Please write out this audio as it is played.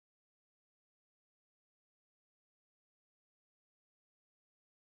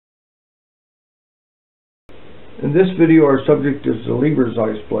In this video, our subject is the lever's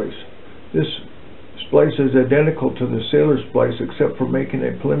eye splice. This splice is identical to the sailor splice except for making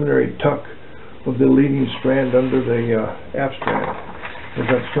a preliminary tuck of the leading strand under the aft strand, as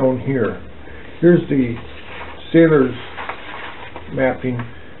that's shown here. Here's the sailor's mapping.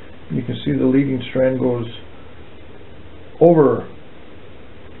 You can see the leading strand goes over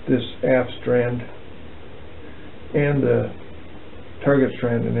this aft strand and the target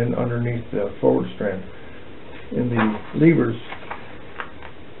strand, and then underneath the forward strand. In the levers,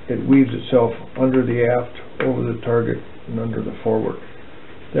 it weaves itself under the aft, over the target, and under the forward.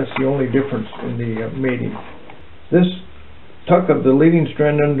 That's the only difference in the mating. This tuck of the leading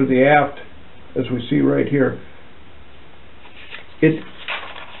strand under the aft, as we see right here, it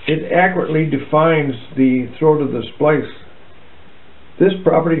accurately defines the throat of the splice. This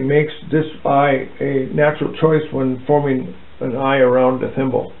property makes this eye a natural choice when forming an eye around the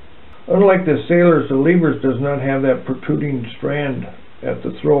thimble. Unlike the sailors, the lever's does not have that protruding strand at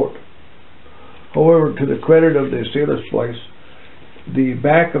the throat. However, to the credit of the sailor splice, the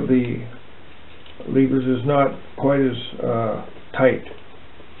back of the levers is not quite as tight.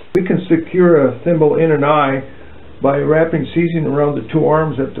 We can secure a thimble in an eye by wrapping seizing around the two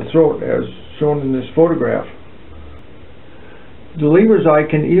arms at the throat, as shown in this photograph. The lever's eye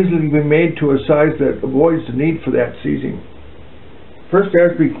can easily be made to a size that avoids the need for that seizing. First,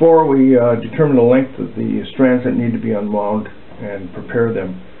 as before, we determine the length of the strands that need to be unwound and prepare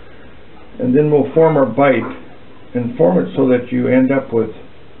them. And then we'll form our bite and form it so that you end up with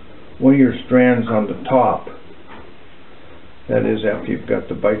one of your strands on the top. That is, after you've got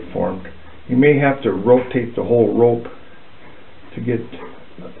the bite formed. You may have to rotate the whole rope to get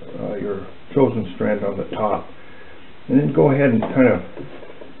your chosen strand on the top. And then go ahead and kind of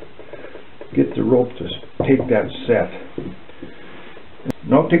get the rope to take that set.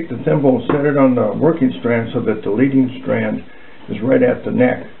 Now take the thimble and set it on the working strand so that the leading strand is right at the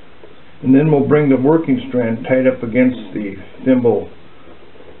neck. And then we'll bring the working strand tight up against the thimble.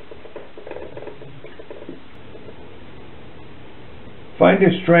 Find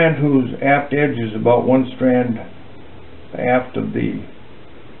a strand whose aft edge is about one strand aft of the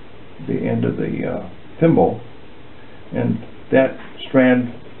end of the thimble, and that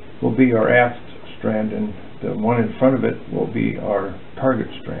strand will be our aft strand, and the one in front of it will be our target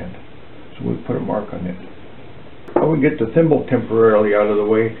strand. So we'll put a mark on it. Now we get the thimble temporarily out of the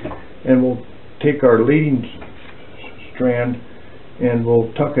way, and we'll take our leading strand and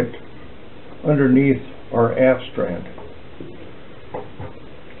we'll tuck it underneath our aft strand.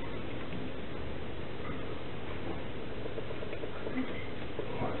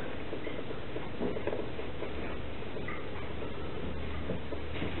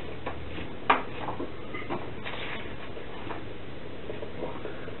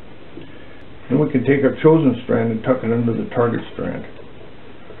 Then we can take our chosen strand and tuck it under the target strand.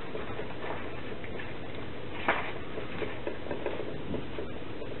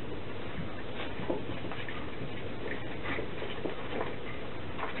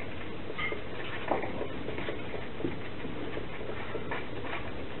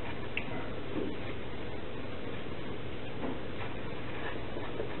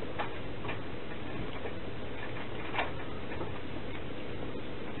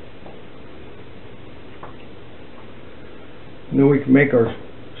 And then we can make our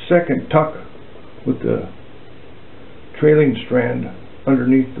second tuck with the trailing strand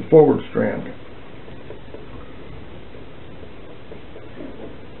underneath the forward strand.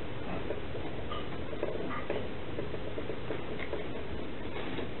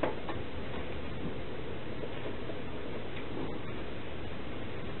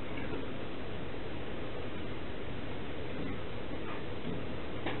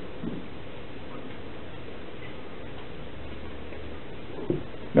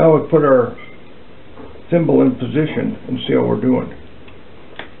 Now we put our thimble in position and see how we're doing.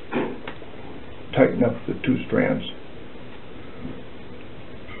 Tighten up the two strands.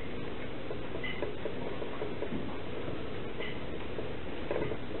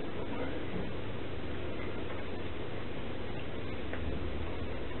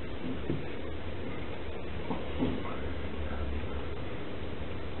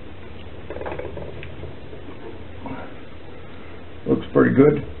 Looks pretty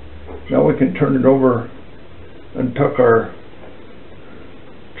good. Now we can turn it over and tuck our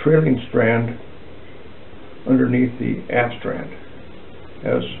trailing strand underneath the aft strand,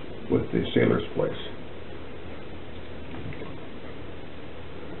 as with the sailor splice.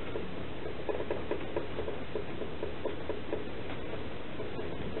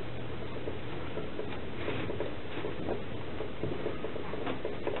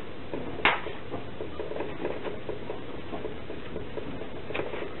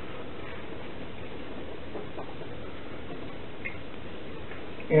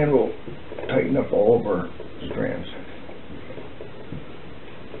 And we'll tighten up all of our strands.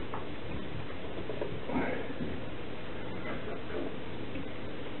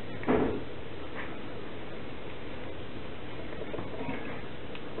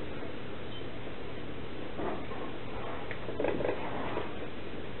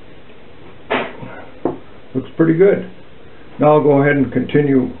 Looks pretty good. Now I'll go ahead and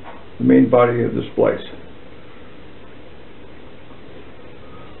continue the main body of the splice.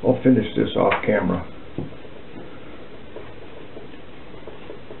 I'll finish this off camera.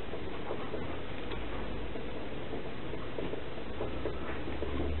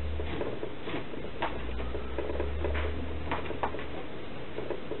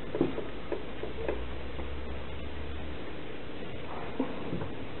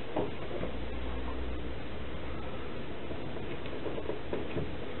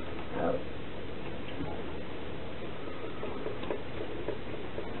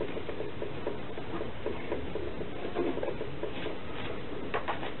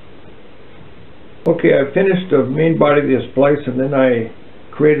 Okay, I finished the main body of the splice, and then I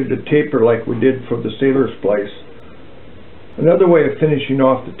created a taper like we did for the sailor splice. Another way of finishing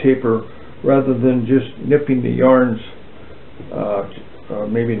off the taper, rather than just nipping the yarns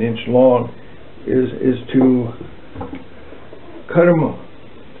maybe an inch long, is to cut them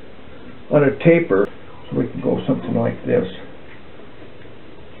on a taper. So we can go something like this.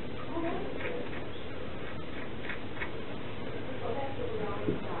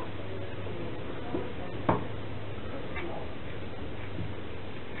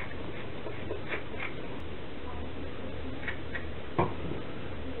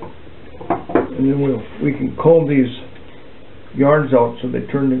 And then we can comb these yarns out so they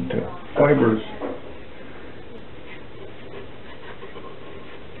turn into fibers.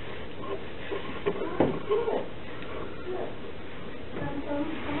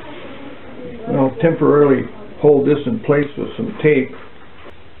 And I'll temporarily hold this in place with some tape,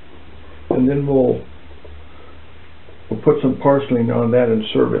 and then we'll put some porcelain on that and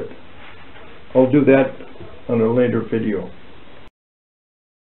serve it. I'll do that on a later video.